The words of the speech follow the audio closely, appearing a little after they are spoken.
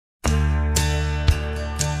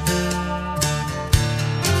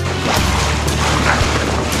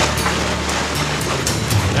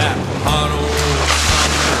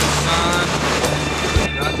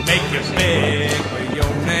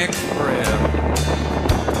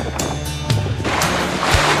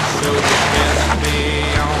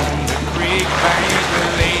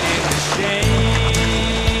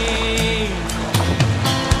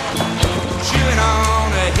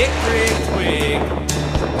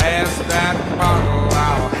pass that bottle,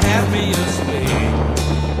 I'll have me a steak.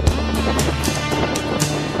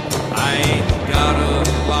 I ain't got a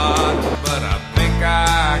lot, but I think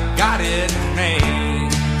I got it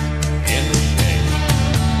made in the shade.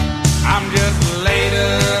 I'm just laid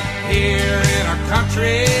up here in a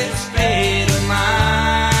country state of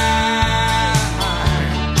mind,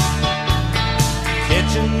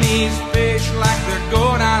 catching these fish like they're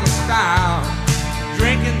going out of style,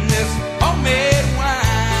 drinking this homemade wine.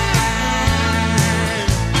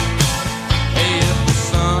 Hey, if the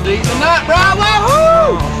sun Eat the nut, Broadway,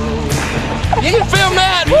 woo! You can film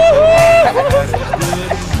that, woo-hoo!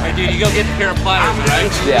 Hey, dude, you go get the pair of pliers,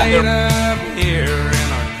 right? Yeah. Laid up here in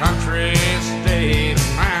a country state of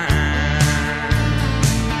mind.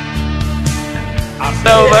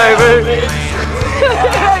 No, baby.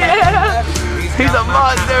 Yeah. He's a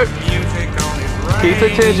monster. Keep the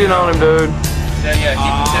tension on him, dude. Yeah,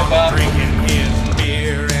 keep the tip up. Drinking his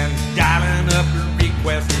beer and dialing up the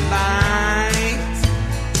request lines.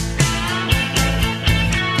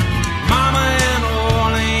 Mama and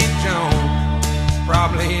old Aunt Joan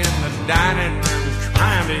probably in the dining room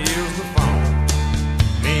trying to use the phone.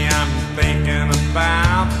 Me, I'm thinking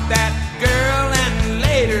about that girl and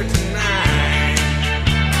later tonight.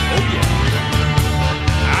 Oh yeah.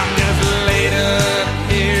 I'm just laid up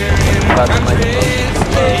here in a country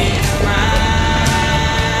state of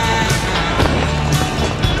mind.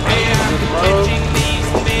 Hey, I'm catching these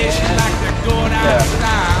fish like they're going out of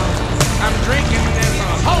style. I'm drinking this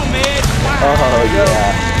homemade wine. Oh,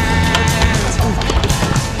 yeah.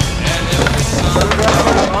 And if the sun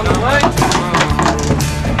On the way.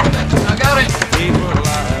 I got it. people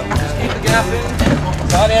are Just keep the gap in.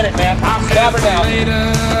 Got in it, man. I'm Stab her just down. laid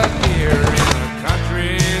up here in